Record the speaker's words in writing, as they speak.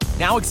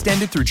Now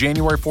extended through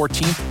January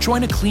 14th,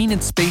 join a clean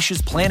and spacious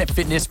Planet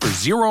Fitness for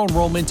zero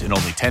enrollment and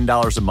only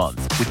 $10 a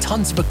month. With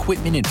tons of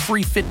equipment and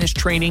free fitness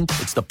training,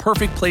 it's the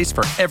perfect place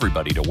for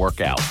everybody to work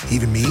out.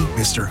 Even me,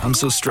 mister, I'm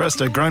so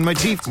stressed I grind my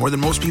teeth more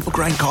than most people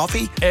grind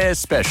coffee.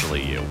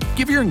 Especially you.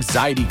 Give your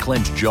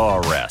anxiety-clenched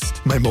jaw a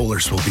rest. My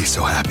molars will be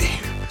so happy.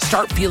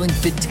 Start feeling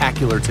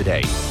fit-tacular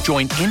today.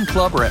 Join in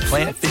club or at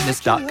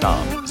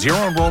planetfitness.com. Zero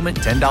enrollment,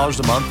 $10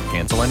 a month,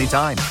 cancel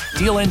anytime.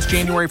 Deal ends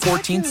January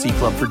 14th. See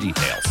club for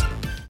details.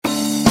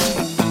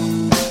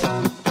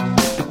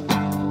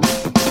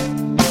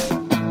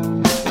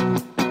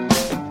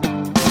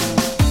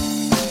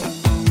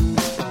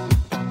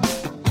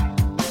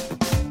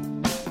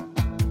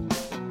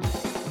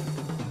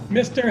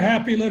 Mr.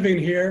 Happy Living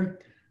here.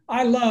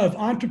 I love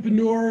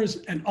entrepreneurs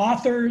and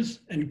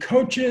authors and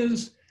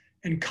coaches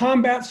and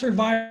combat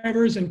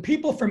survivors and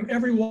people from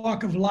every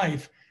walk of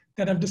life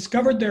that have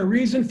discovered their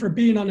reason for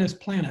being on this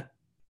planet.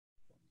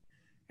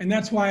 And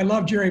that's why I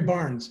love Jerry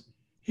Barnes.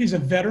 He's a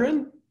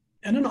veteran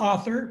and an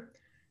author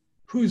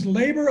whose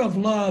labor of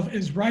love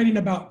is writing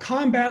about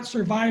combat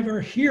survivor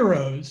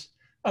heroes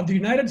of the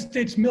United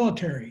States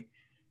military.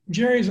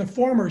 Jerry is a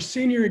former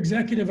senior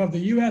executive of the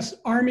U.S.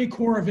 Army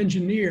Corps of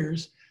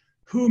Engineers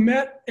who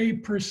met a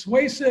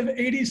persuasive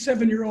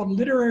 87-year-old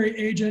literary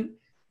agent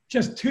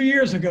just 2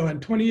 years ago in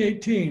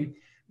 2018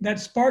 that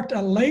sparked a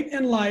late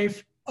in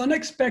life,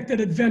 unexpected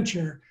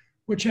adventure,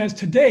 which has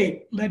to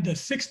date led to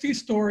 60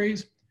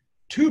 stories,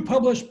 2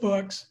 published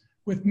books,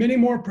 with many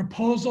more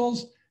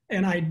proposals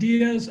and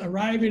ideas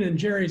arriving in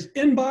Jerry's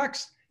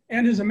inbox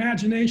and his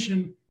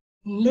imagination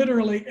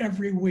literally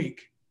every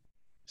week.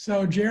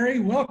 So Jerry,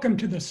 welcome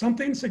to the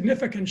Something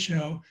Significant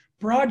Show,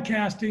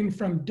 broadcasting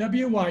from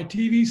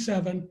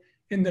WYTV7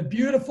 in the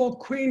beautiful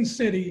Queen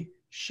City,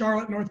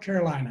 Charlotte, North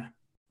Carolina.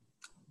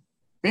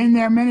 Been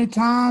there many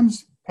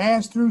times,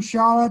 passed through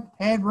Charlotte,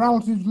 had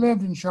relatives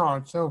lived in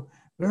Charlotte, so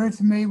very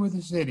familiar with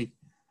the city.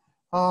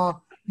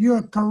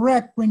 You're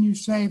correct when you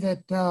say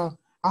that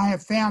I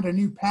have found a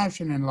new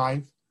passion in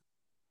life.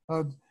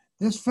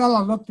 This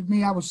fellow looked at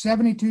me, I was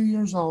 72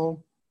 years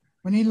old,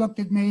 when he looked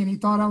at me and he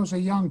thought I was a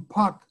young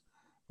buck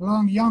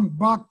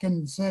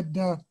and said,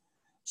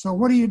 so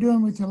what are you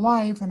doing with your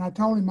life? And I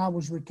told him I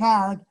was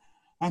retired,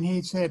 and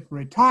he said,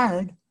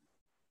 retired?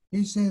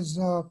 He says,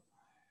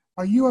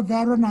 are you a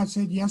veteran? I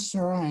said, yes,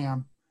 sir, I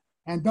am.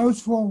 And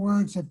those 4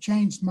 words have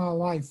changed my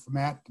life,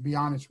 Matt, to be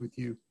honest with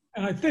you.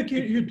 And I think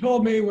you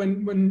told me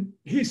when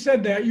he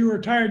said that, you were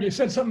retired, you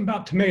said something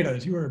about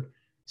tomatoes. You were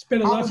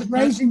spending lots of time. I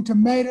was raising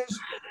tomatoes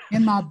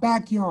in my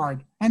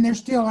backyard, and they're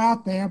still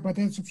out there, but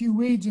there's a few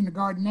weeds in the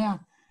garden now.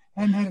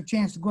 I hadn't had a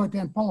chance to go out there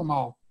and pull them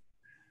all.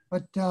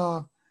 But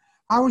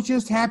I was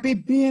just happy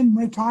being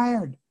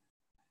retired.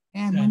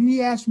 And when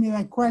he asked me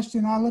that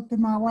question, I looked at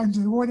my wife and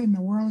said, what in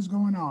the world is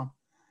going on?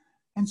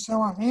 And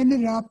so I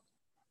ended up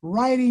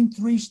writing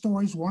 3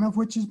 stories, one of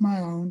which is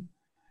my own,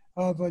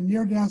 of a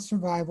near-death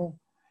survival,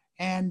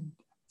 and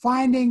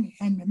finding,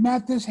 and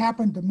Matt, this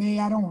happened to me.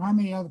 I don't know how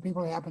many other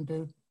people it happened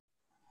to,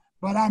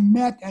 but I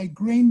met a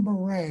Green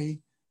Beret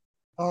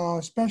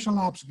special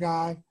ops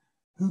guy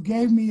who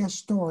gave me a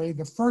story,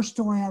 the first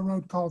story I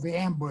wrote called The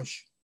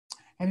Ambush.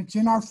 And it's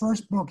in our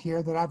first book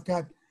here that I've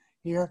got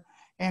here.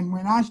 And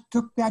when I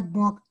took that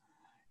book,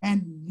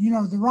 and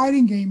the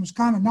writing game was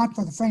kind of not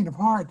for the faint of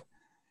heart,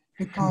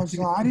 because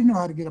I didn't know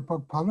how to get a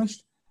book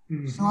published.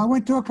 Mm-hmm. So I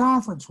went to a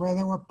conference where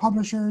there were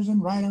publishers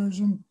and writers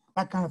and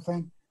that kind of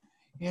thing.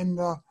 And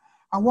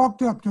I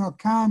walked up to a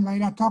kind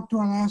lady. I talked to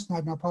her last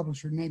night, my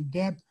publisher, named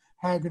Deb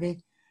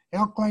Haggerty,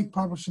 Elk Lake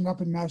Publishing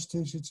up in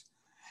Massachusetts.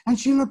 And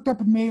she looked up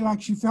at me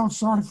like she felt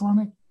sorry for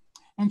me.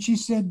 And she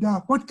said,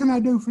 what can I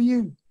do for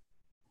you?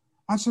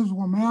 I said,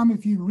 well, ma'am,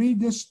 if you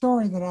read this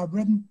story that I've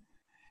written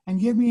and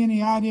give me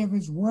any idea if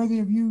it's worthy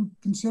of you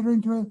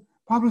considering to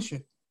publish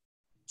it.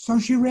 So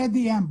she read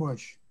The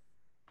Ambush.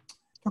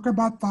 Took her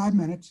about 5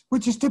 minutes,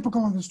 which is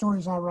typical of the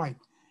stories I write.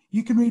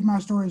 You can read my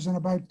stories in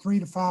about 3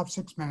 to 5,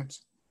 6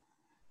 minutes.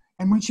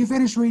 And when she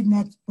finished reading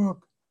that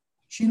book,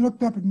 she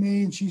looked up at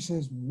me and she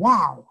says,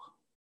 wow,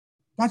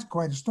 that's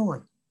quite a story.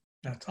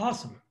 That's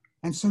awesome.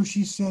 And so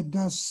she said,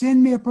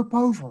 send me a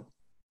proposal.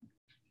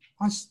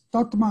 I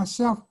thought to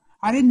myself,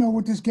 I didn't know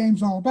what this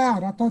game's all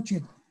about. I thought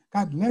you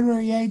got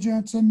literary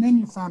agents and then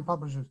you find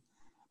publishers.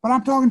 But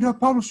I'm talking to a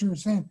publisher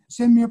saying,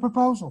 send me a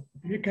proposal.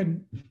 You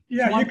can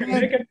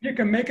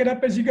make it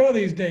up as you go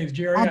these days,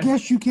 Jerry. I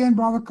guess you can,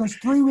 brother, because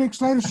 3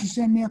 weeks later she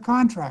sent me a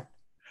contract.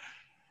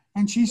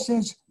 And she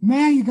says,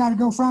 man, you got to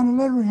go find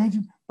a literary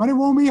agent, but it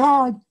won't be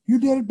hard. You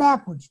did it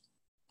backwards.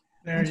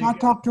 And so I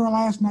talked to her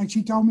last night.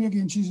 She told me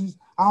again, she says,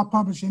 I'll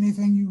publish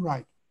anything you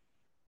write.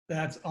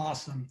 That's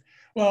awesome.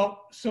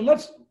 Well, so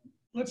let's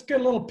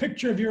get a little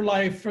picture of your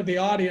life for the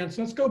audience.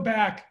 Let's go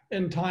back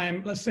in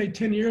time. Let's say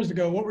 10 years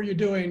ago. What were you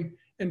doing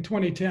in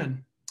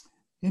 2010?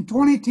 In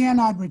 2010,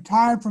 I'd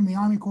retired from the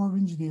Army Corps of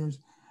Engineers.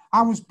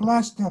 I was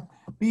blessed to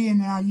be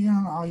in a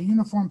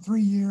uniform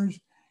 3 years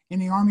in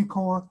the Army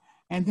Corps,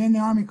 and then the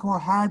Army Corps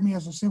hired me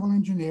as a civil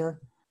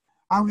engineer.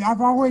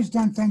 I've always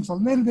done things a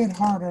little bit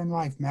harder in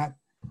life, Matt.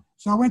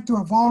 So I went to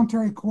a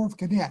voluntary Corps of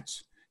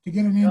Cadets to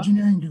get an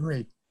engineering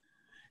degree.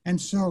 And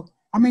so,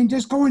 I mean,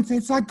 just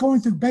it's like going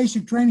through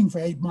basic training for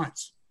 8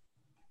 months.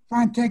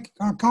 Trying to take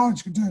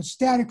college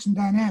statics and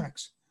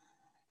dynamics.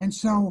 And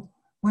so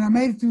when I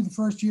made it through the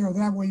first year,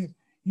 that way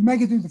you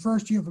make it through the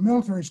first year of a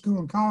military school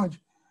and college,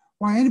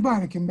 why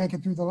anybody can make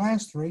it through the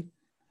last 3.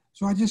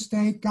 So I just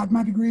stayed, got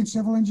my degree in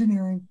civil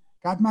engineering,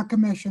 got my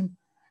commission,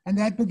 and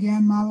that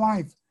began my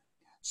life.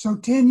 So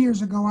 10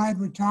 years ago, I had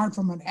retired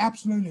from an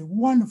absolutely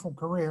wonderful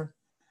career,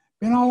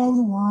 been all over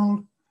the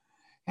world,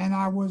 and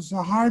I was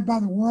hired by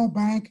the World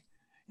Bank.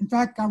 In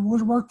fact, I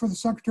worked for the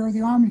Secretary of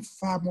the Army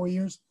for 5 more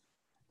years.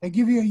 They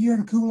give you a year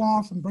to cool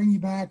off and bring you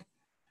back.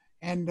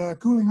 And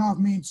cooling off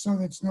means so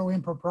that's no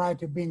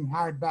impropriety of being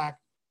hired back.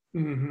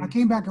 Mm-hmm. I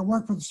came back and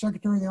worked for the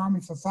Secretary of the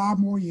Army for 5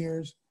 more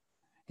years.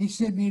 He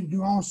sent me to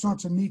do all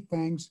sorts of neat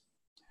things.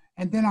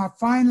 And then I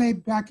finally,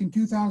 back in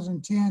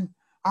 2010,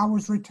 I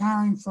was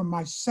retiring from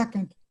my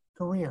second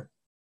career.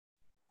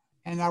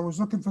 And I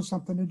was looking for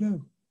something to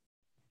do.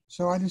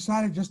 So I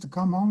decided just to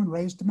come home and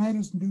raise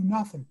tomatoes and do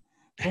nothing.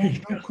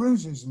 Go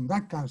cruises and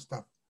that kind of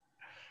stuff.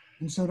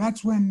 And so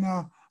that's when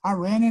I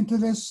ran into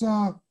this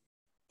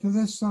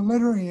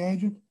literary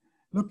agent,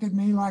 looked at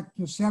me like,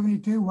 you're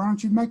 72, why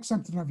don't you make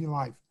something of your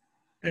life?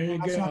 There you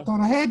go. I thought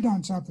I had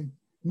done something.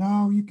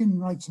 No, you can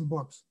write some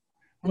books.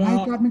 And Well,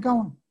 that got me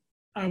going.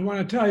 I want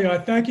to tell you, I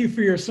thank you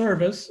for your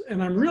service,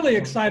 and I'm really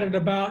excited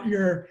about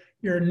your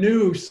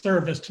new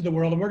service to the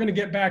world, and we're going to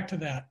get back to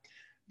that.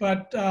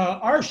 But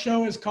our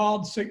show is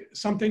called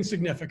Something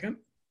Significant,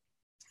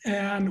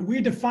 and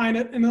we define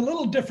it in a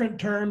little different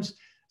terms.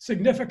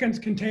 Significance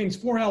contains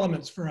 4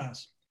 elements for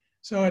us.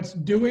 So it's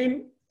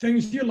doing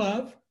things you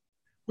love,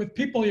 with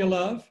people you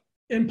love,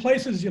 in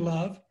places you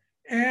love,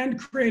 and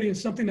creating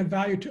something of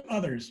value to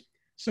others.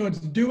 So it's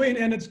doing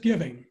and it's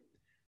giving.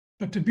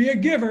 But to be a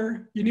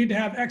giver, you need to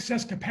have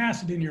excess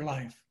capacity in your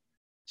life.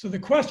 So the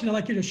question I'd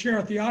like you to share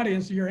with the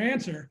audience, your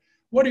answer,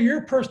 what are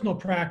your personal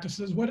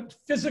practices? What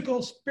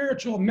physical,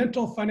 spiritual,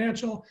 mental,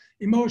 financial,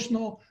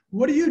 emotional,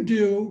 what do you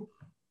do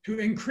to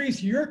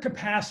increase your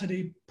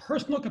capacity,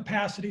 personal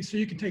capacity, so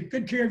you can take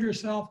good care of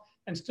yourself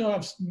and still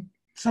have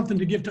something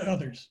to give to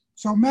others?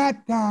 So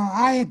Matt,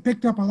 I had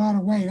picked up a lot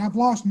of weight. I've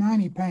lost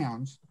 90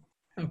 pounds.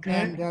 Okay.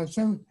 And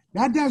so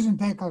that doesn't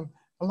take a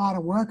lot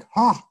of work.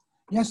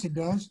 Yes, it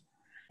does.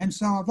 And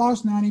so I've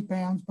lost 90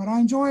 pounds, but I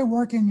enjoy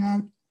working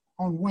out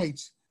on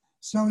weights.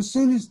 So as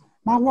soon as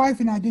my wife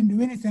and I didn't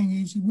do anything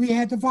easy, we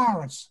had the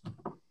virus.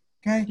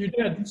 Okay. You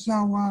did. And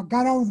so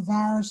got over the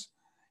virus,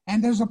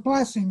 and there's a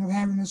blessing of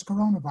having this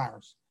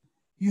coronavirus.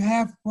 You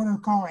have what are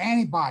called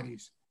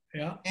antibodies.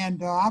 Yeah.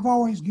 And I've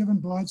always given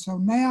blood. So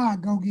now I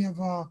go give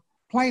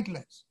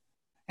platelets,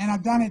 and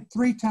I've done it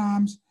 3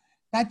 times.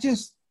 That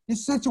just,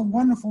 it's such a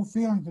wonderful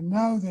feeling to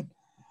know that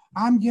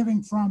I'm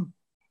giving from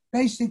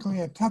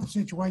basically a tough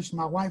situation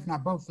my wife and I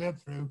both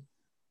lived through.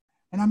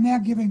 And I'm now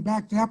giving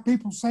back to help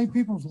people, save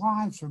people's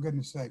lives, for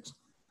goodness sakes.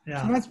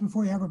 Yeah. So that's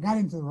before you ever got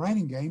into the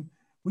writing game.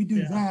 We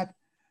do that.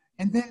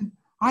 And then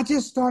I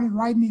just started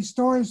writing these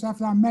stories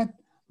after I met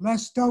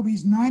Les Stobbe.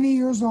 He's 90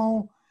 years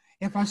old.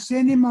 If I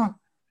send him a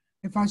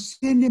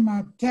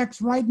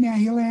text right now,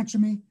 he'll answer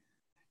me.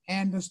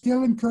 And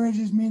still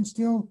encourages me and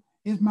still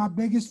is my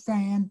biggest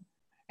fan.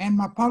 And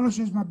my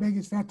publisher is my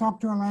biggest fan. I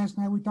talked to her last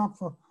night. We talked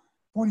for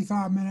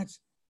 45 minutes.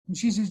 And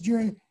she says,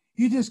 Jerry,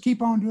 you just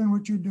keep on doing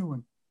what you're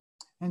doing.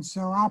 And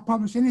so I'll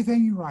publish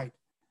anything you write.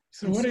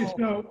 So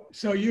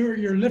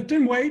you're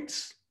lifting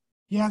weights?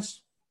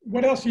 Yes.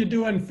 What else are you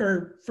doing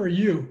for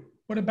you?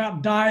 What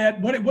about diet?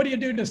 What do you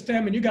do to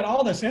stem? And you got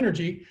all this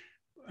energy.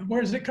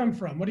 Where does it come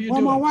from? What are you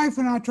doing? Well, my wife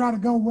and I try to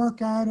go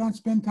work out and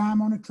spend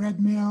time on a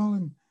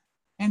treadmill.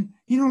 And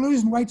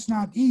losing weight's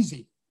not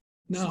easy.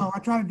 No. So I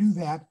try to do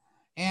that.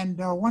 And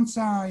once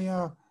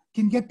I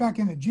can get back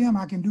in the gym,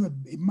 I can do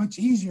it much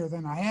easier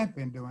than I have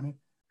been doing it.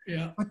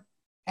 Yeah. But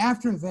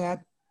after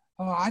that,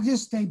 I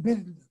just stay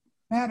busy.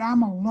 Matt,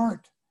 I'm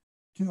alert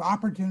to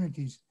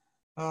opportunities.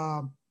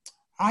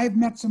 I've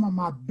met some of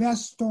my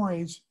best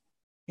stories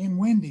in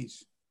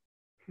Wendy's.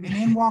 And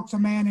in walks a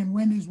man in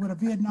Wendy's with a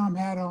Vietnam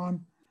hat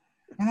on.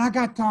 And I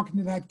got talking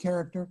to that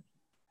character.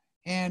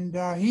 And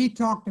he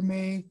talked to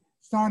me,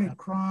 started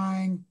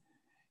crying.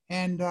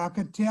 And I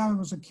could tell it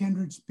was a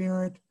kindred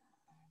spirit.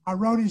 I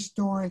wrote his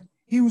story.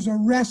 He was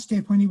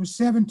arrested when he was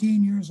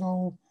 17 years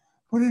old,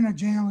 put in a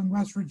jail in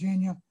West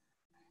Virginia.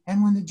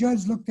 And when the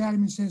judge looked at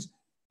him and says,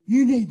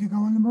 you need to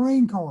go in the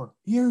Marine Corps,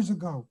 years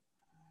ago.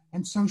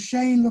 And so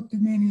Shane looked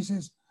at me and he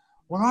says,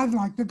 well, I'd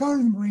like to go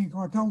to the Marine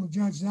Corps. I told the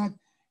judge that.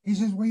 He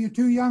says, well, you're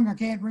too young. I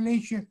can't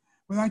release you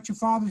without your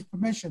father's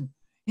permission.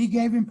 He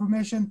gave him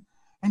permission.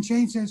 And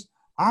Shane says,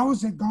 I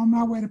was on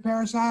my way to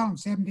Parris Island,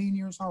 17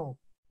 years old.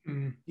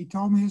 Mm-hmm. He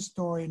told me his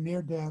story,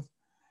 near death.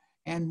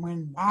 And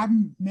when I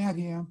met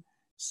him,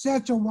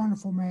 such a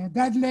wonderful man.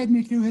 That led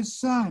me to his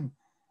son.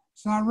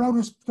 So I wrote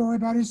a story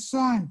about his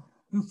son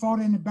who fought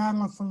in the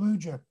Battle of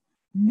Fallujah.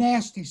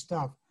 Nasty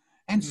stuff.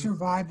 And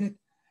survived it.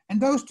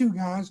 And those 2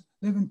 guys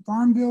live in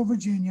Farmville,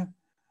 Virginia.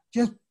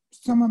 Just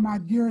some of my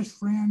dearest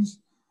friends.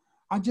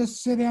 I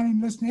just sit down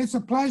and listen. It's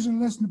a pleasure to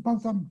listen to both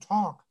of them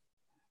talk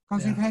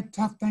because they've had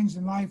tough things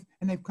in life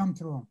and they've come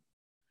through them.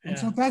 And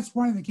so that's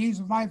one of the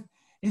keys of life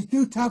is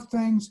do tough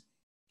things,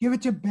 give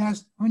it your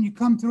best. When you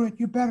come through it,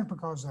 you're better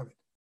because of it.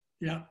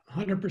 Yeah,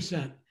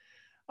 100%.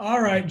 All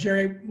right,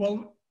 Jerry.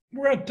 Well,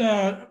 we're at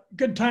a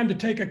good time to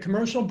take a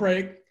commercial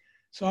break.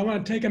 So I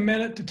want to take a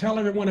minute to tell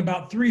everyone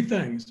about 3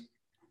 things.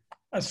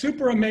 A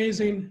super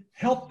amazing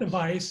health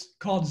device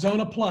called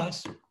Zona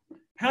Plus,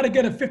 how to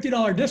get a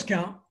 $50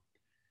 discount,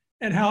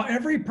 and how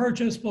every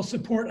purchase will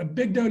support a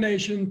big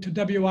donation to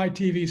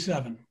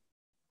WITV7.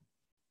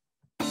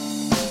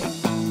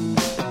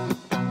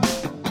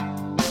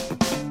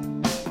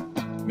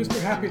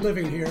 Mr. Happy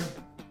Living here.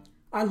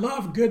 I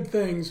love good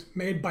things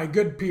made by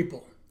good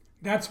people.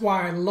 That's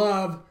why I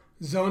love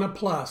Zona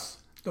Plus,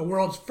 the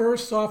world's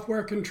first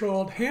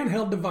software-controlled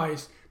handheld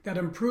device that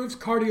improves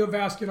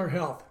cardiovascular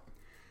health.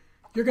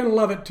 You're going to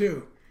love it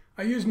too.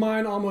 I use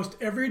mine almost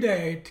every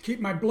day to keep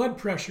my blood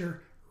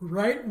pressure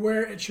right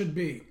where it should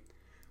be.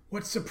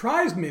 What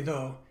surprised me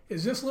though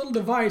is this little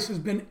device has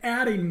been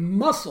adding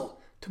muscle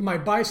to my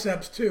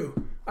biceps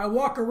too. I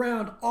walk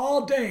around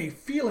all day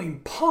feeling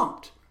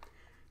pumped.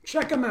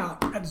 Check them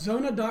out at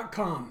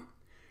Zona.com.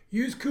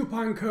 Use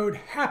coupon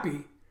code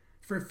HAPPY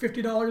for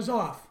 $50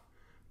 off.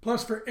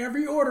 Plus, for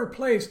every order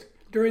placed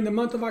during the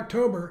month of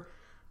October,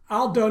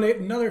 I'll donate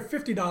another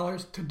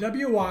 $50 to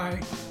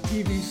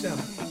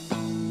WITV7.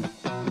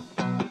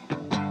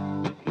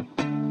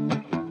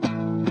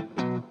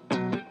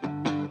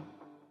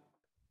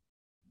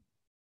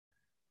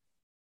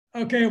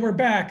 Okay, we're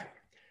back.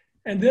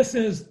 And this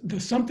is the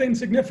Something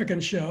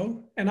Significant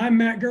Show, and I'm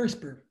Matt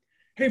Gersper.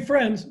 Hey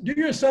friends, do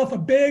yourself a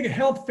big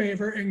health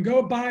favor and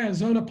go buy a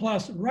Zona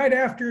Plus right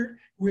after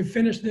we've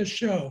finished this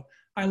show.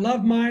 I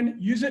love mine,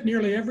 use it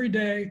nearly every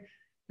day.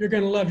 You're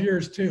going to love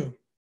yours too.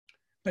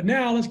 But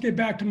now let's get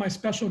back to my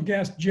special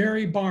guest,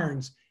 Jerry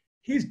Barnes.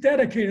 He's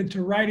dedicated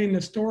to writing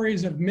the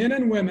stories of men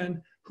and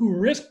women who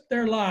risked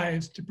their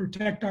lives to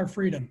protect our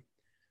freedom.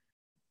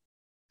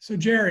 So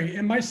Jerry,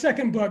 in my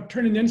second book,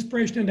 Turning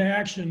Inspiration into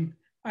Action,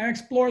 I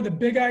explore the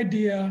big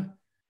idea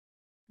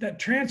that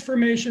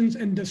transformations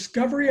and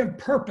discovery of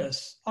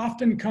purpose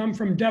often come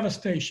from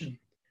devastation.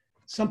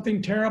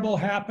 Something terrible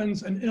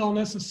happens, an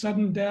illness, a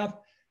sudden death,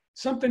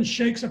 something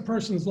shakes a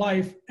person's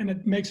life and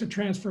it makes a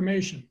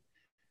transformation.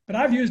 But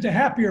I've used a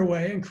happier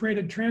way and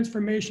created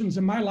transformations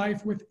in my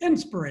life with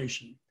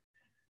inspiration.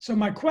 So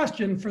my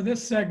question for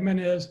this segment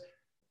is,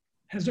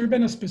 has there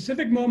been a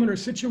specific moment or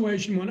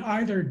situation when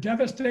either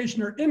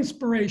devastation or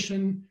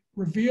inspiration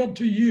revealed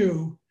to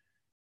you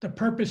the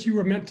purpose you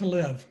were meant to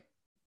live?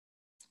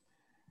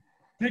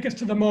 Take us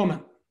to the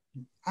moment.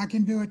 I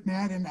can do it,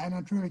 Matt, and I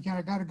truly can.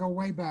 I got to go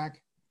way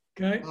back.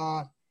 Okay.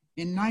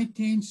 In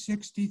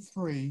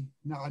 1963,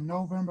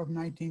 November of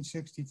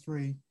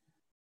 1963,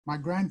 my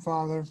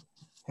grandfather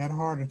had a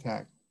heart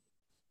attack,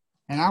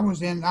 and I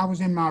was in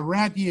my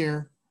rat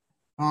year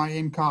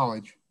in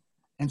college,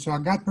 and so I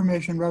got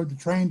permission, rode the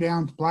train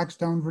down to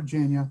Blackstone,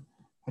 Virginia.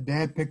 My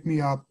dad picked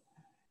me up,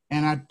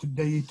 and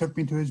he took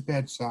me to his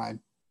bedside,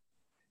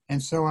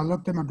 and so I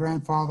looked at my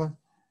grandfather,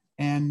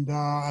 and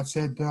I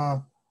said,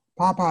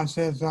 Papa,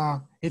 says,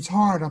 it's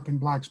hard up in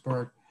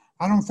Blacksburg.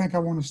 I don't think I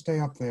want to stay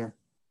up there.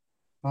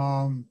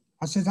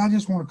 I said, I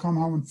just want to come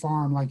home and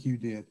farm like you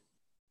did.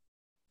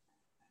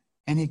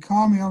 And he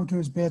called me over to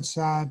his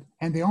bedside.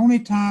 And the only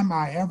time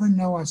I ever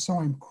know I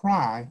saw him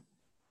cry,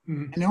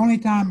 and the only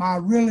time I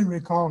really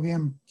recall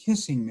him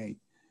kissing me,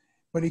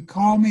 but he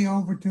called me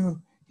over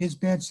to his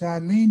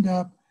bedside, leaned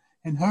up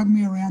and hugged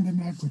me around the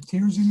neck with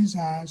tears in his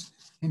eyes.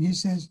 And he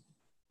says,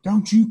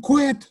 don't you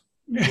quit.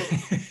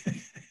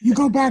 You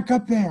go back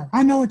up there.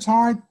 I know it's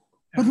hard,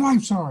 but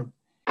life's hard.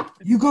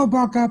 You go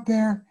back up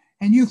there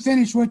and you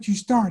finish what you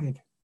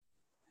started.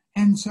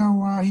 And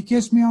so he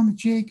kissed me on the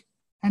cheek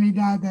and he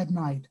died that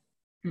night.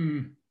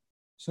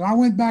 So I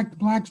went back to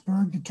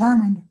Blacksburg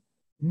determined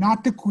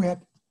not to quit,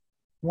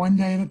 one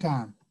day at a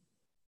time.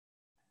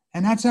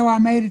 And that's how I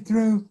made it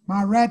through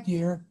my rat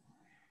year.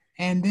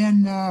 And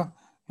then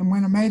and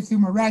when I made it through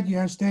my rat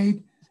year, I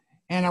stayed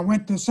and I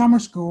went to summer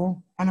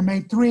school and I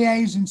made 3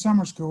 A's in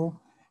summer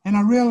school. And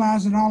I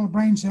realized that all the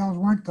brain cells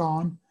weren't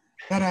gone,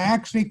 that I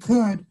actually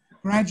could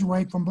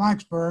graduate from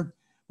Blacksburg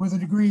with a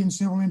degree in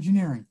civil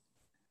engineering.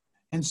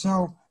 And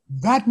so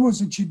that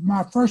was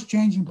my first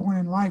changing point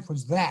in life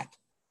was that.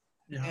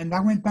 Yeah. And I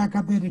went back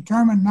up there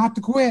determined not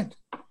to quit.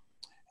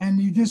 And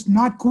you just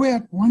not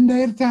quit one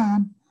day at a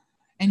time,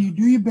 and you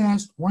do your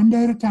best one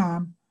day at a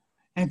time.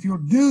 And if you'll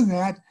do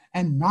that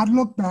and not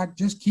look back,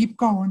 just keep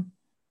going,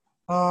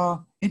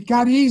 it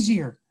got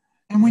easier.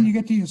 And when you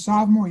get to your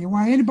sophomore year,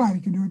 well, anybody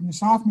can do it in your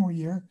sophomore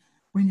year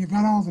when you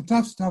got all the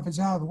tough stuff is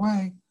out of the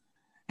way.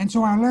 And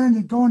so I learned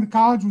that going to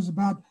college was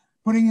about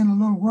putting in a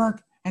little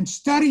work and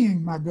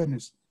studying, my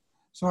goodness.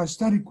 So I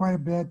studied quite a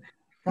bit,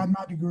 got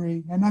my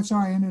degree, and that's how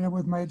I ended up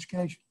with my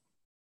education.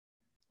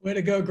 Way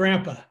to go,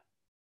 Grandpa.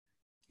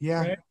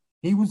 Yeah, right?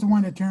 He was the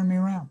one that turned me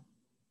around.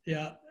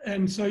 Yeah,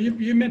 and so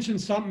you mentioned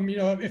something,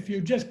 if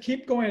you just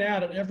keep going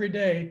at it every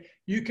day,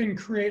 you can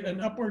create an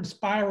upward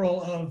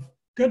spiral of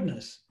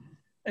goodness.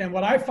 And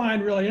what I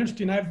find really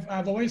interesting,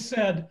 I've always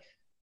said,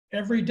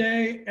 every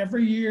day,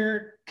 every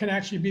year can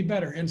actually be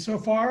better. And so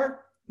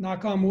far,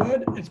 knock on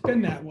wood, it's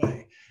been that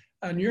way.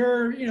 And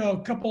you're,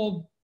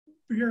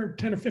 you're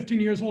 10 or 15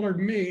 years older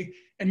than me,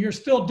 and you're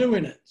still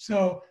doing it.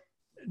 So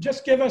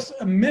just give us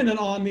a minute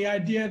on the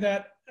idea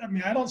that,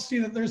 I don't see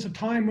that there's a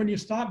time when you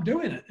stop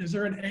doing it. Is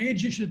there an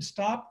age you should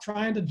stop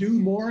trying to do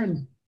more?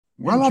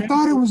 Well, I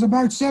thought it was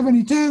about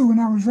 72 when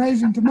I was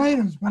raising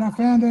tomatoes, but I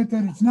found out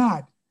that it's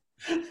not.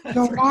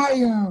 So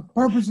my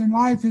purpose in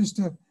life is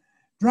to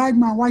drag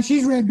my wife.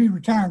 She's ready to be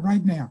retired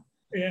right now.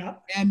 Yeah.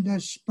 And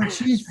but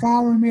she's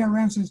following me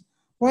around and says,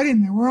 what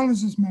in the world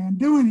is this man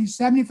doing? He's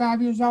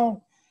 75 years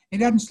old. He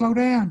doesn't slow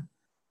down.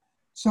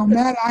 So,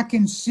 Matt, I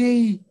can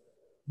see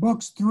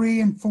books 3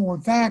 and 4.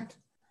 In fact,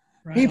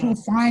 people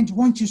find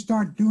once you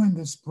start doing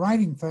this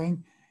writing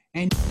thing,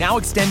 and now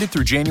extended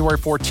through January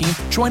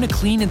 14th, join a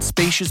clean and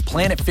spacious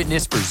Planet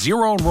Fitness for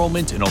zero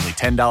enrollment and only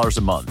 $10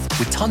 a month.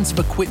 With tons of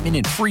equipment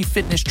and free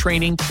fitness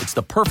training, it's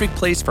the perfect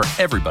place for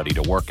everybody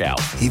to work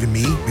out. Even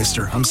me,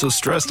 mister, I'm so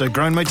stressed I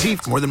grind my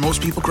teeth more than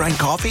most people grind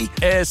coffee.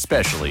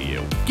 Especially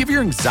you. Give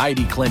your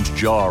anxiety-clenched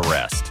jaw a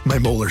rest. My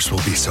molars will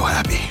be so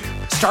happy.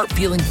 Start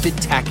feeling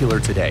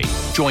fit-tacular today.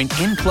 Join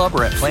in club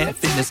or at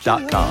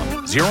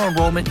planetfitness.com. Zero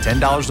enrollment,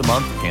 $10 a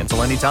month,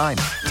 cancel anytime.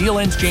 Deal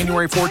ends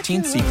January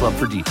 14th. See club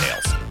for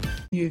details.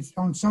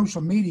 On social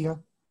media,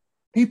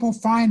 people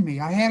find me.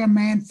 I had a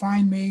man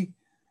find me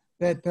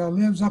that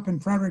lives up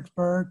in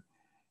Fredericksburg,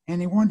 and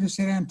he wanted to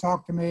sit down and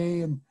talk to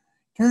me. And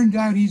turned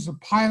out he's a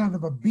pilot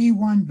of a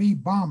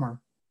B-1B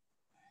bomber,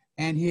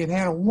 and he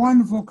had a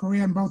wonderful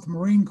career in both the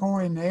Marine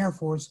Corps and the Air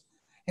Force,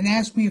 and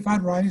asked me if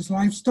I'd write his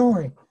life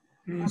story.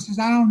 I says,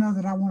 I don't know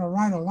that I want to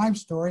write a life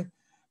story,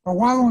 but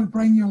why don't we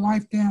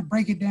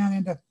break it down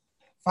into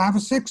 5 or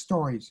 6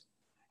 stories?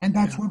 And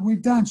that's what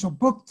we've done. So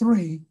book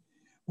 3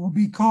 will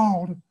be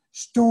called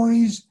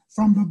Stories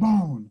from the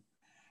Bone.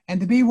 And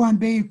the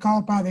B-1B,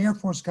 called by the Air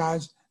Force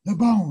guys, the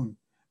Bone.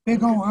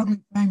 Big old ugly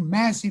thing,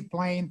 massive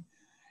plane.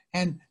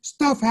 And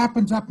stuff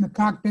happens up in the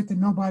cockpit that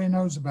nobody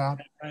knows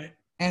about. Right.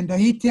 And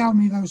he'd tell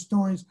me those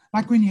stories,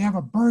 like when you have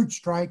a bird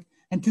strike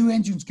and 2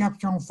 engines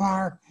catch on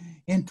fire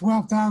in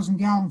 12,000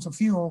 gallons of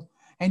fuel,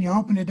 and you're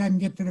hoping it doesn't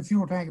get to the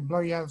fuel tank and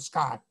blow you out of the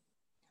sky.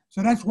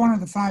 So that's one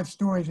of the 5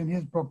 stories in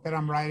his book that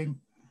I'm writing.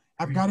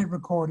 I've got it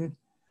recorded.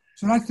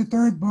 So that's the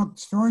 3rd book,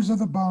 Stories of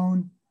the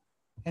Bone.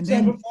 And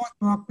then the 4th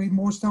book, be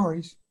more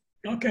stories.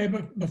 Okay,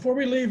 but before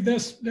we leave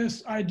this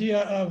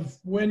idea of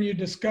when you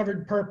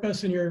discovered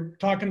purpose and you're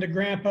talking to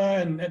Grandpa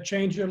and that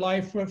changed your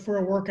life for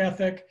a work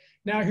ethic,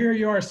 now here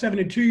you are,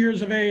 72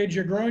 years of age,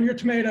 you're growing your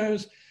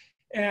tomatoes,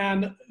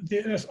 and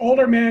this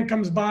older man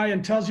comes by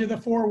and tells you the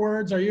 4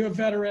 words, are you a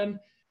veteran?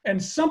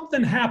 And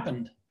something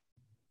happened.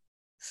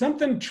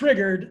 Something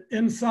triggered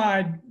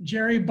inside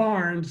Jerry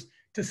Barnes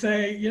to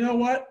say, you know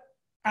what?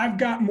 I've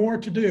got more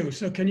to do.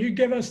 So can you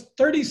give us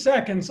 30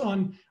 seconds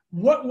on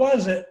what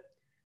was it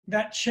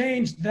that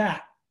changed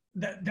that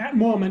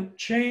moment,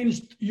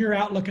 changed your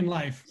outlook in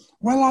life?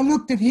 Well, I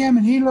looked at him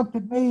and he looked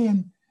at me,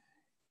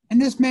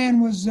 and this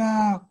man was,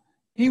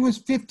 he was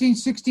 15,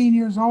 16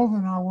 years older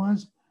than I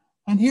was.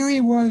 And here he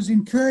was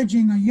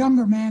encouraging a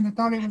younger man that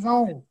thought he was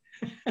old.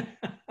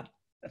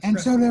 And right.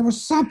 So there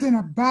was something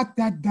about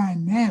that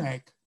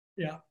dynamic.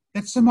 Yeah.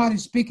 That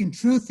somebody's speaking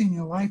truth in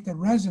your life that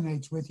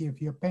resonates with you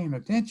if you're paying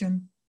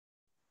attention.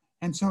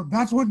 And so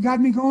that's what got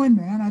me going,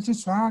 man. That's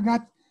just how I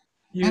got.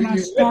 I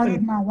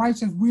started, my wife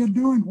says, we're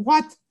doing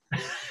what?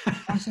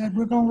 I said,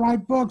 we're going to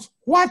write books.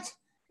 What?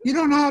 You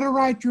don't know how to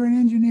write, you're an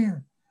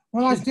engineer.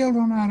 Well, I still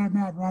don't know how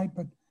to write,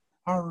 but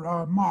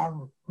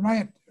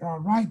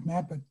write,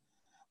 Matt. But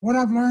what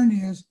I've learned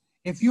is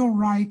if you'll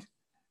write,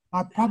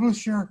 my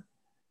publisher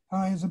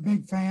is a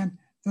big fan.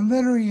 The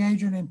literary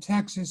agent in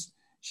Texas,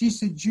 she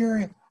said,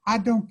 Jerry, I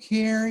don't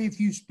care if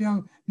you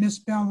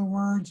misspell the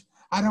words.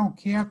 I don't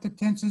care if the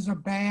tenses are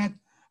bad.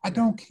 I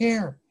don't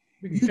care.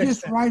 You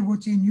just write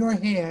what's in your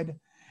head,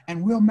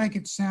 and we'll make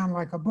it sound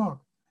like a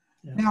book.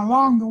 Yeah. Now,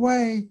 along the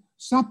way,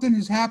 something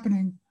is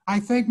happening. I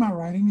think my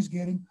writing is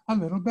getting a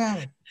little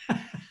better.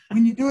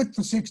 When you do it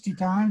for 60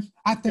 times,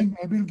 I think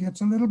maybe it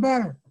gets a little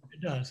better.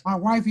 It does. My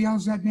wife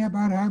yells at me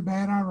about how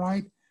bad I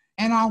write,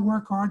 and I'll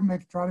work hard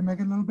and try to make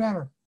it a little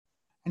better.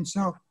 And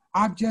so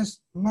I've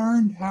just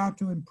learned how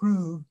to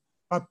improve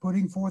by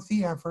putting forth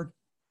the effort,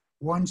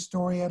 one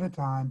story at a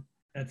time.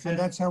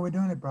 That's how we're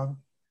doing it, brother.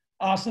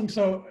 Awesome.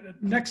 So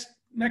next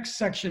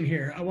section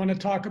here, I want to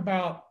talk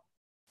about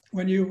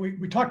when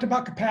we talked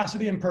about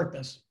capacity and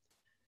purpose.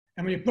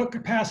 And when you put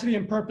capacity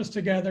and purpose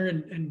together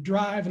and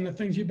drive and the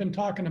things you've been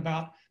talking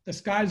about, the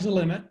sky's the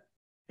limit.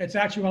 It's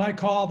actually what I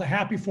call the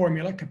happy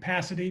formula: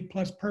 capacity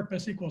plus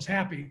purpose equals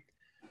happy.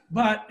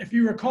 But if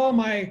you recall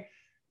my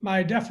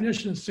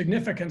definition of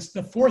significance,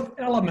 the 4th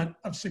element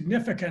of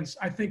significance,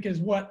 I think, is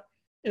what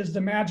is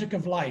the magic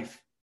of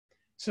life.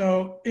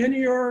 So in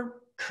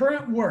your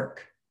current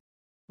work,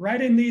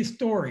 writing these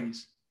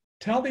stories,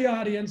 tell the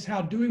audience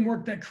how doing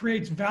work that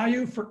creates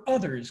value for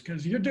others,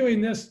 because you're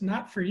doing this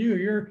not for you,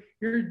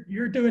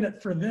 you're doing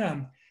it for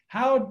them.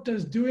 how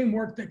does doing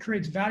work that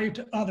creates value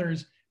to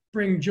others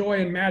bring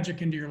joy and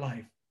magic into your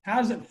life?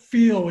 How does it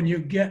feel when you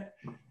get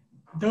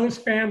those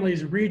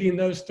families reading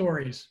those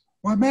stories?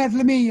 Well, Matt,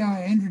 let me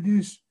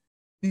introduce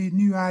the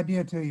new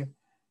idea to you.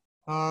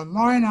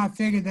 Laurie and I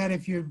figured that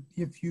if you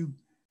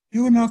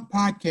do enough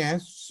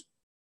podcasts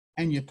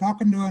and you're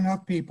talking to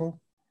enough people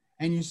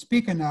and you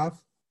speak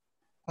enough,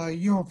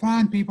 you'll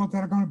find people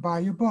that are going to buy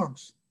your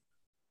books.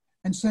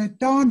 And so it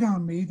dawned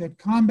on me that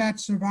combat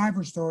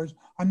survivor stories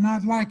are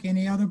not like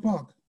any other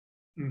book.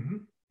 Mm-hmm.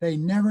 They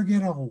never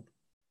get old.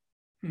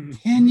 Mm-hmm.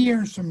 10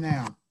 years from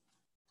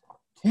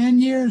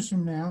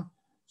now,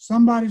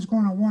 somebody's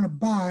going to want to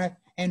buy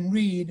and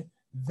read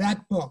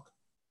that book.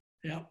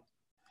 Yeah.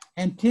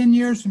 And 10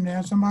 years from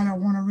now, somebody will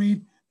want to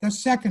read the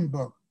second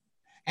book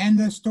and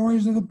the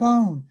Stories of the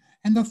Bone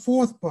and the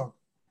fourth book.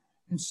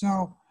 And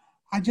so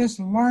I just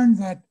learned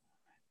that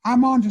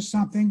I'm onto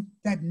something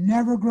that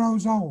never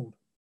grows old.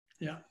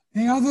 Yeah.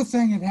 The other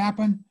thing that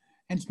happened,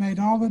 and it's made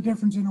all the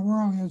difference in the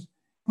world, is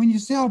when you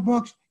sell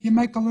books, you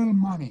make a little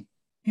money.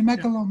 You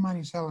make a little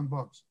money selling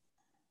books.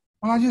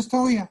 Well, I just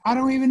told you, I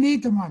don't even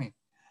need the money.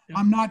 Yeah.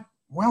 I'm not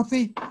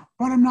wealthy,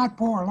 but I'm not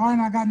poor. Lauren,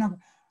 I got enough.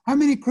 How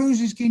many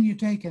cruises can you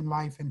take in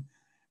life? And,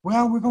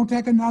 well, we're going to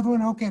take another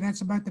one. Okay,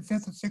 that's about the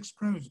fifth or sixth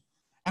cruise.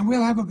 And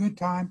we'll have a good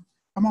time.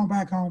 Come on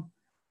back home.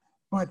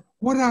 But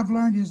what I've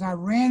learned is I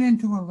ran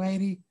into a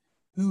lady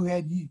who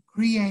had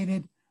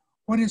created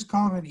what is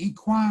called an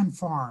equine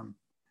farm.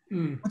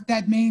 What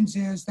that means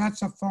is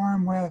that's a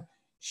farm where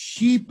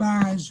she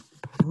buys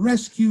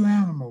rescue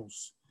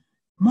animals,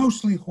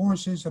 mostly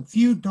horses, a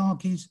few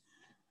donkeys,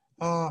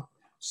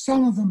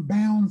 some of them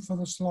bound for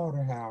the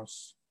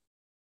slaughterhouse.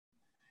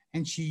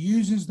 And she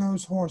uses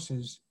those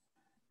horses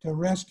to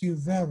rescue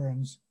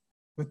veterans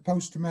with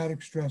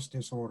post-traumatic stress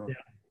disorder. Yeah,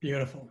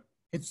 beautiful.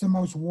 It's the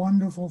most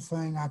wonderful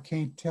thing. I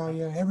can't tell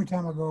you. Every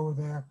time I go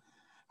over there,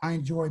 I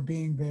enjoy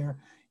being there.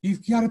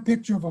 You've got a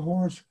picture of a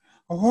horse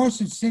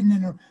that's sitting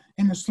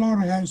in a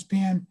slaughterhouse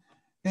pen.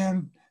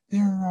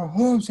 Their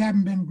hooves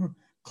haven't been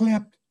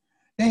clipped.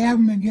 They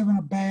haven't been given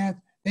a bath.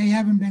 They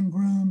haven't been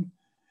groomed.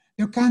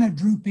 They're kind of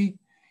droopy.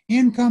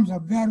 In comes a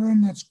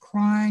veteran that's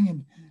crying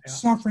and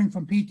suffering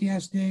from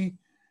PTSD,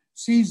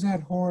 sees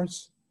that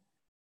horse,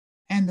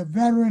 and the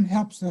veteran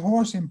helps the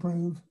horse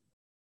improve,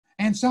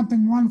 and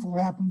something wonderful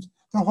happens.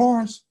 The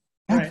horse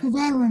helps the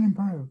veteran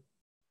improve.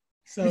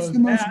 So it's the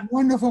most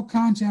wonderful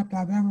concept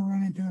I've ever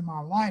run into in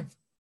my life.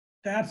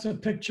 That's a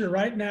picture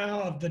right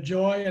now of the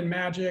joy and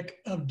magic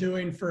of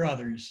doing for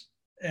others.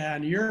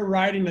 And your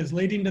writing is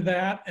leading to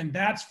that. And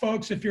that's,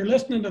 folks, if you're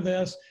listening to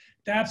this,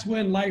 that's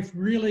when life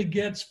really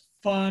gets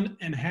fun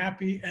and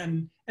happy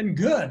and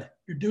good.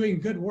 You're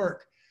doing good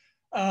work.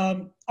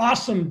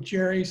 Awesome,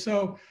 Jerry.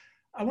 So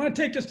I want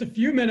to take just a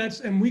few minutes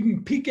and we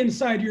can peek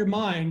inside your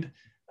mind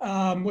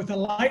with a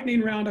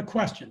lightning round of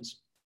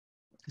questions.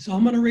 So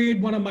I'm going to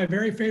read one of my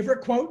very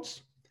favorite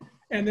quotes,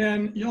 and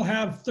then you'll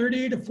have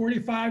 30 to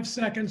 45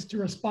 seconds to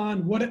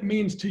respond what it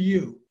means to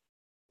you.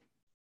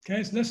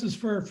 Okay, so this is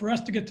for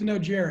us to get to know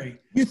Jerry.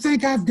 You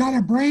think I've got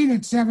a brain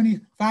at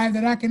 75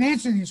 that I can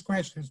answer these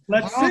questions?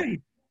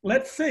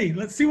 Let's see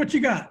what you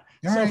got.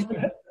 All right.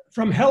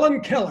 From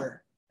Helen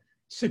Keller,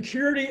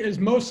 security is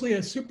mostly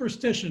a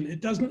superstition.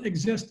 It doesn't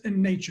exist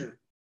in nature.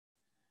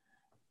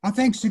 I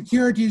think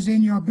security is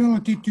in your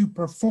ability to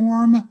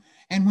perform,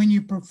 and when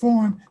you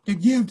perform, to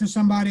give to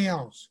somebody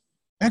else.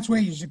 That's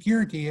where your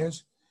security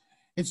is.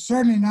 It's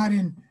certainly not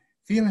in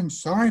feeling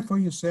sorry for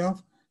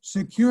yourself.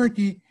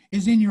 Security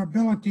is in your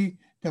ability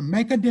to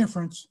make a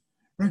difference,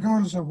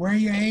 regardless of where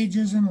your age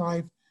is in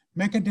life,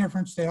 make a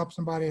difference to help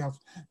somebody else.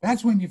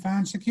 That's when you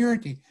find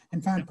security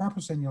and find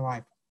purpose in your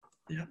life.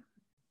 Yeah,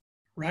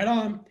 right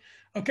on.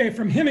 Okay,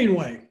 from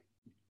Hemingway.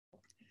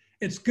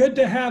 It's good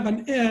to have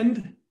an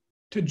end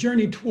to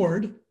journey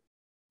toward,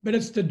 but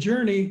it's the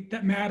journey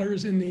that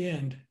matters in the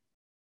end.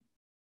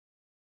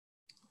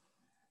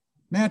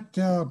 Matt,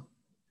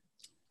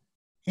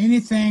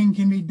 anything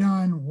can be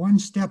done one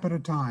step at a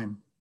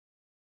time.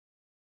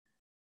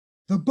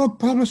 The book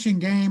publishing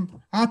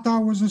game I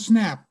thought was a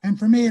snap, and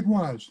for me it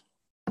was.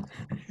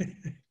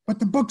 But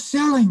the book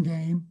selling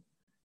game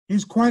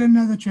is quite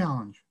another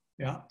challenge.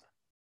 Yeah.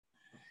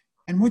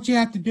 And what you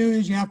have to do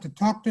is you have to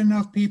talk to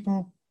enough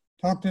people,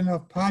 talk to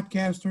enough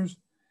podcasters,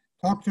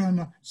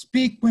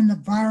 speak when the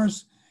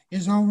virus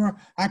is over.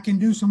 I can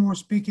do some more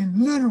speaking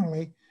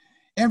literally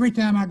every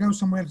time I go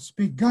somewhere to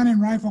speak. Gun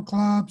and rifle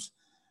clubs,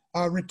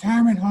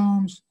 retirement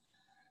homes.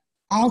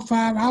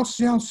 I'll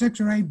sell 6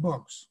 or 8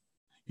 books.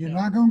 You're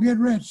not going to get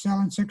rich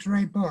selling 6 or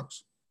 8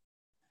 books.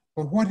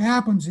 But what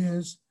happens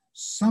is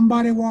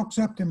somebody walks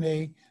up to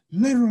me,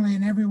 literally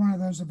in every one of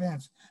those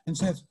events, and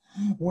says,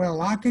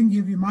 well, I can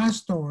give you my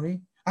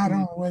story. I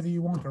don't know whether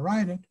you want to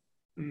write it.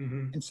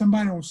 Mm-hmm. And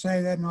somebody will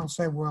say that, and I'll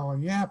say, well,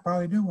 yeah, I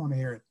probably do want to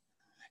hear it.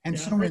 And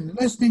so in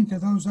listening to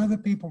those other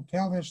people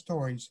tell their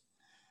stories,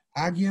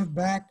 I give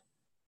back.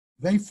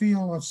 They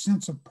feel a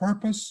sense of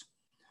purpose.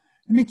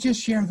 Let me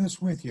just share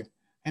this with you.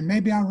 And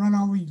maybe I'll run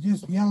over. You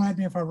just yell at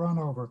me if I run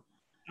over.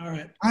 All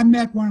right. I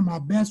met one of my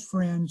best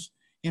friends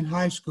in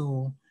high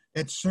school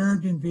that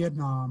served in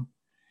Vietnam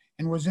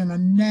and was in a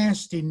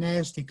nasty,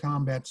 nasty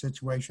combat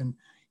situation.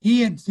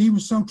 He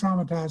was so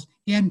traumatized,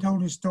 he hadn't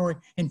told his story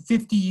in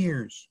 50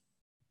 years.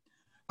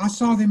 I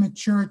saw them at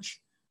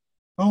church,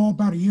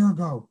 about a year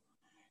ago.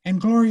 And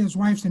Gloria's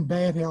wife's in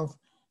bad health.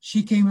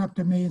 She came up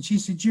to me and she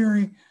said,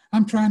 Jerry,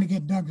 I'm trying to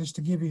get Douglas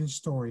to give you his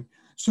story.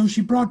 So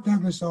she brought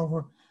Douglas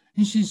over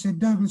and she said,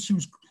 Douglas,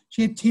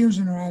 she had tears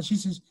in her eyes. She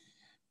says,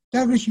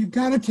 Douglas, you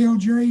got to tell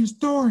Jerry his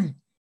story.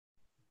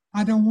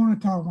 I don't want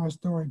to tell my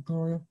story,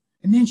 Gloria.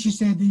 And then she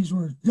said these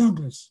words,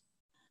 Douglas,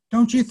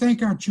 don't you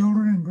think our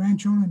children and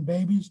grandchildren and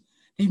babies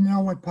didn't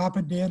know what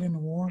Papa did in the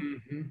war?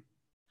 Mm-hmm.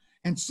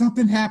 And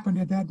something happened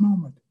at that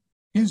moment.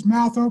 His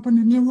mouth opened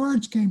and the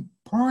words came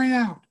pouring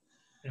out.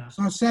 Yeah.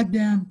 So I sat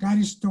down, got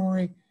his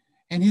story,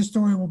 and his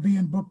story will be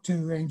in book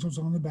 2, Angels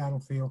on the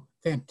Battlefield.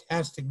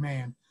 Fantastic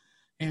man.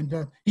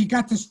 And he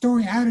got the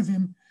story out of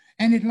him,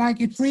 and it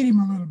freed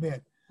him a little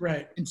bit.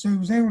 Right. And so he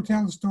was able to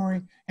tell the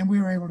story, and we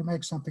were able to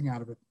make something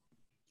out of it.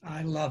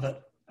 I love it.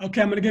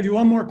 Okay, I'm going to give you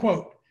one more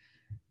quote.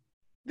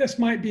 This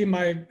might be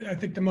I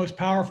think the most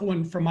powerful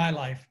one for my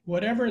life.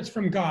 Whatever, it's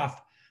from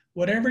Goff.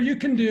 Whatever you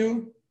can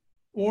do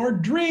or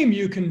dream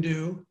you can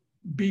do,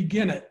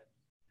 begin it.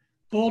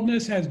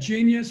 Boldness has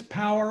genius,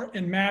 power,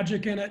 and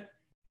magic in it.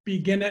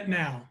 Begin it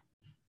now.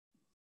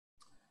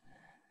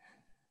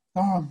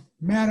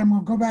 Madam,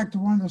 we'll go back to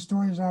one of the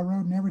stories I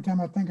wrote, and every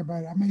time I think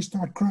about it, I may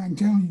start crying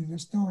telling you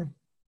this story.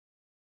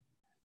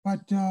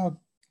 But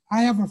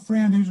I have a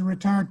friend who's a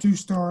retired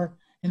 2-star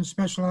in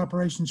Special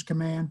Operations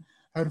Command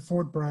out of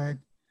Fort Bragg.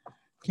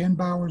 Ken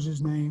Bauer's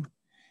his name.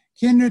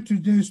 Ken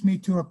introduced me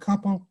to a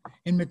couple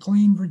in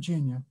McLean,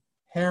 Virginia,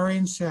 Harry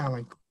and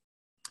Sally,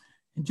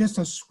 and just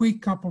a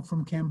sweet couple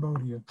from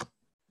Cambodia.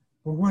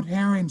 Well, what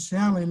Harry and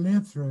Sally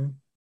lived through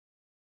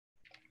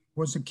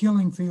was the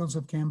killing fields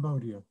of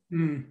Cambodia,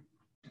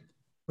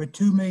 where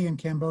 2 million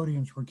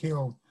Cambodians were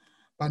killed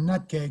by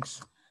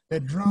nutcakes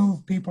that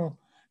drove people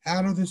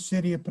out of the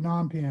city of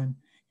Phnom Penh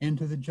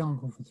into the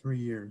jungle for 3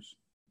 years.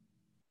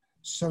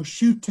 So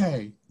Shu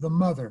Te, the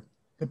mother,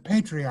 the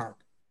patriarch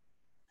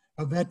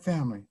of that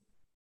family,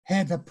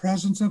 had the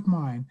presence of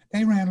mind.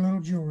 They ran a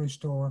little jewelry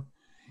store,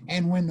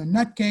 and when the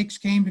nutcakes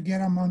came to get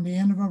them on the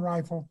end of a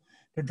rifle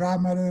to drive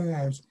them out of the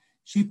house,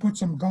 she put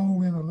some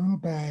gold in a little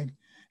bag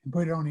and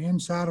put it on the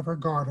inside of her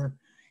garter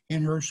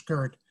in her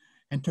skirt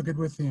and took it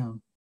with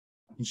them.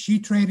 And she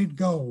traded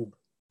gold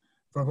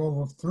for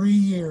over 3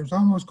 years,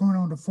 almost going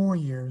on to 4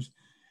 years,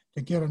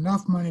 to get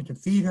enough money to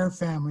feed her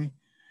family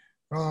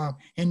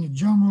in the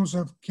jungles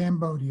of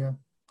Cambodia,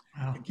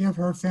 to give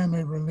her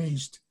family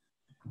released.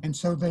 And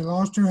so they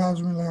lost her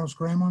husband, they lost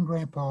grandma and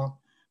grandpa,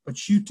 but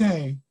Shu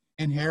Te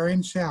and Harry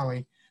and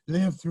Sally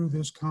lived through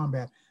this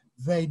combat.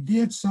 They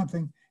did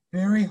something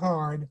very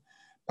hard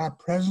by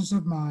presence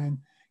of mind,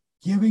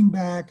 giving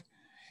back.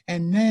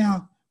 And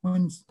now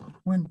when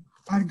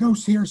I go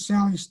hear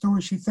Sally's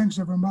story, she thinks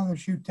of her mother,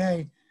 Shu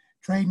Te,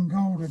 trading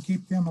gold to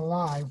keep them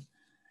alive,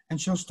 and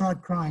she'll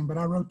start crying. But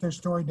I wrote their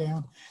story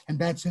down, and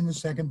that's in the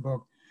second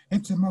book.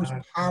 It's the most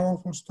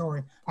powerful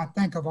story, I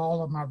think, of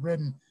all of them I've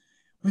written,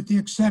 with the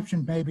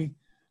exception, maybe,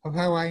 of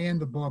how I end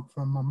the book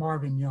from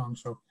Marvin Young.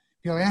 So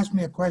if you'll ask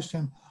me a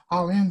question,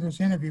 I'll end this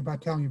interview by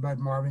telling you about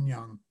Marvin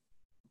Young.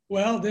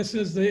 Well, this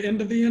is the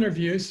end of the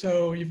interview,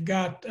 so you've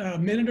got a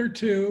minute or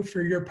two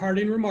for your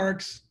parting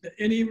remarks.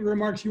 Any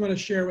remarks you want to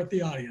share with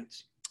the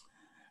audience?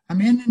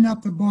 I'm ending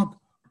up the book,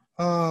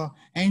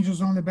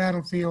 Angels on the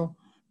Battlefield,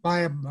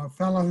 by a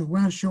fellow who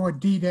went ashore at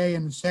D-Day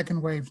in the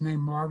second waves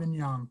named Marvin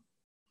Young.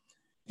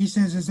 He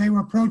says, as they were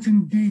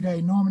approaching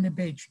D-Day, Normandy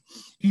Beach,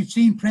 he'd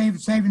seen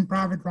Saving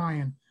Private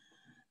Ryan.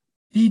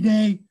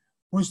 D-Day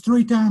was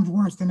 3 times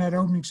worse than that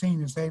opening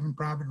scene of Saving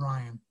Private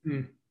Ryan.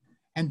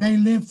 And they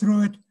lived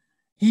through it.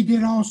 He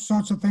did all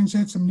sorts of things,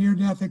 had some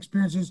near-death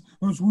experiences,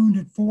 was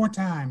wounded 4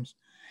 times.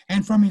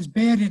 And from his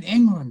bed in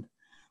England,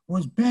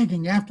 was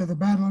begging after the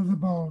Battle of the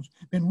Bulge,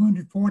 been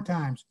wounded 4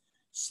 times,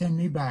 send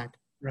me back.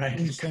 Right.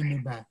 Please send me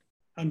back.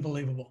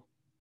 Unbelievable.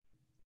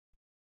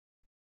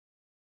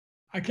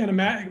 I can't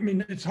imagine, I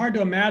mean, it's hard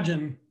to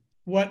imagine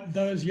what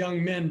those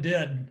young men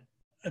did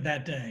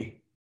that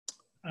day.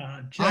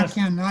 I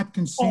cannot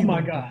conceive. Oh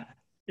my God.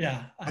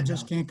 Yeah. I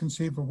just can't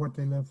conceive of what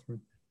they lived through.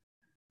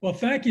 Well,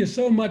 thank you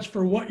so much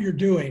for what you're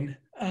doing.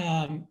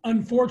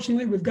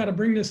 Unfortunately, we've got to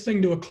bring this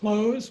thing to a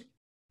close.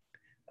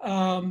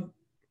 So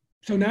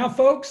now,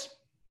 folks,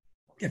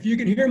 if you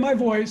can hear my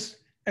voice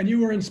and you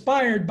were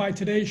inspired by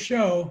today's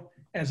show,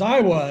 as I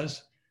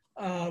was,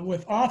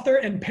 with author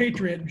and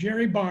patriot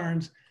Jerry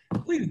Barnes,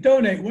 please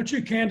donate what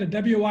you can to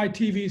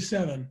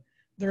WITV7.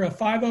 They're a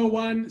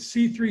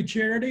 501c3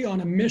 charity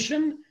on a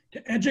mission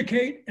to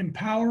educate,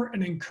 empower,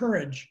 and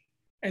encourage,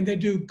 and they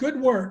do good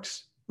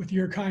works with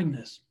your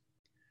kindness.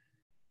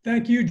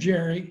 Thank you,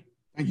 Jerry.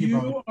 Thank you,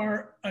 You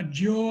are a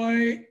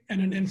joy and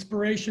an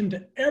inspiration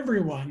to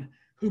everyone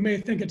who may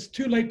think it's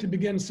too late to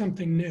begin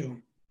something new.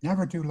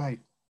 Never too late.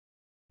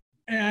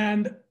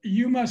 And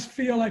you must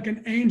feel like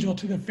an angel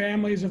to the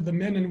families of the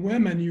men and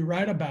women you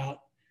write about.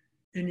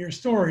 in your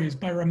stories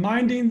by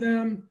reminding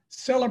them,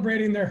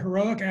 celebrating their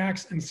heroic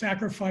acts and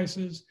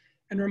sacrifices,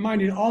 and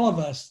reminding all of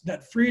us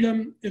that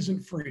freedom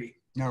isn't free.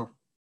 No.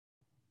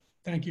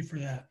 Thank you for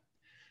that.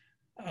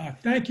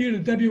 Thank you to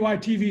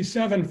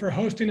WITV7 for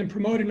hosting and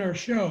promoting our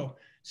show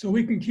so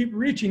we can keep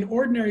reaching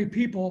ordinary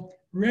people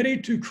ready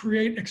to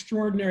create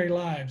extraordinary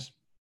lives.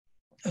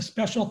 A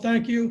special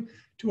thank you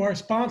to our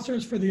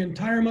sponsors for the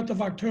entire month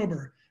of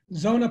October,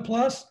 Zona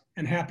Plus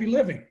and Happy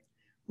Living.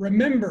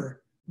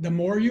 Remember, the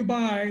more you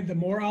buy, the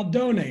more I'll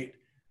donate.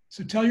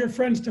 So tell your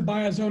friends to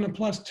buy a Zona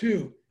Plus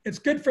too. It's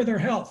good for their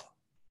health.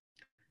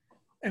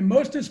 And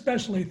most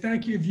especially,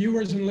 thank you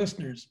viewers and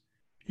listeners.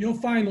 You'll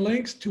find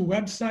links to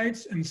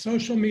websites and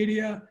social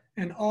media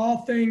and all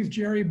things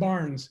Jerry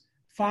Barnes.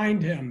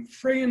 Find him,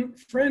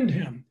 friend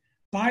him,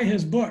 buy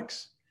his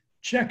books.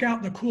 Check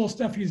out the cool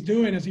stuff he's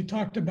doing as he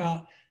talked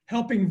about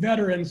helping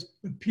veterans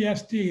with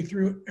PSD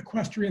through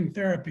equestrian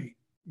therapy.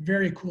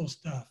 Very cool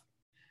stuff.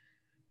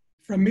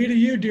 From me to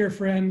you, dear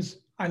friends,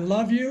 I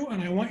love you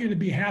and I want you to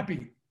be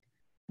happy.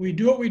 We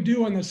do what we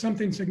do on the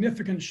Something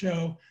Significant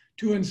show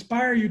to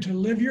inspire you to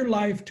live your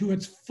life to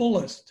its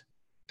fullest,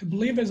 to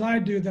believe as I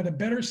do that a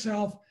better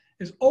self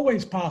is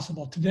always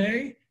possible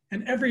today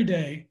and every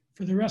day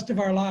for the rest of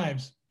our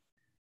lives.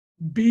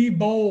 Be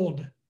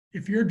bold.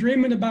 If you're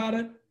dreaming about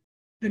it,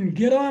 then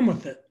get on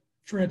with it,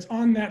 for it's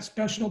on that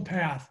special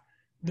path,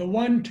 the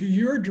one to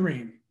your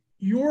dream,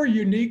 your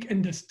unique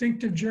and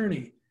distinctive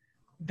journey.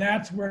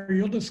 That's where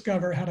you'll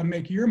discover how to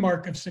make your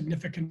mark of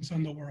significance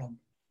on the world.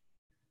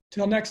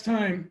 Till next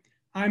time,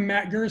 I'm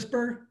Matt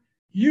Gersper.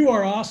 You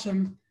are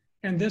awesome,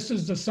 and this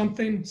is the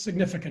Something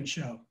Significant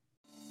show.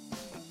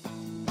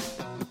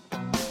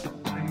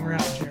 And we're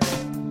out, Jerry.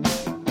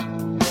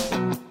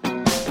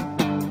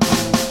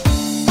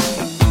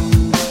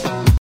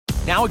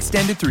 Now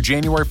extended through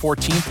January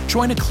 14th,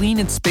 join a clean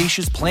and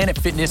spacious Planet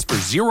Fitness for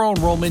zero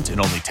enrollment and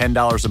only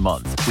 $10 a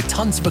month. With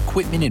tons of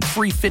equipment and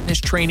free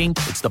fitness training,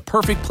 it's the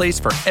perfect place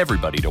for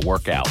everybody to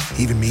work out.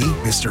 Even me,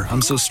 mister,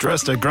 I'm so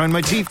stressed I grind my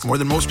teeth more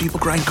than most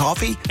people grind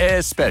coffee.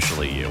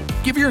 Especially you.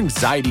 Give your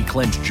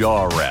anxiety-clenched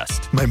jaw a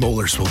rest. My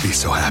molars will be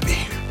so happy.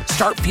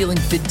 Start feeling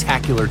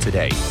fit-tacular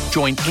today.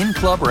 Join in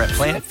club or at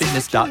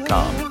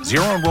planetfitness.com.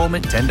 Zero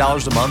enrollment,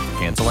 $10 a month,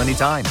 cancel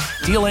anytime.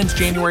 Deal ends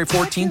January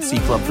 14th. See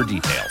club for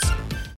details.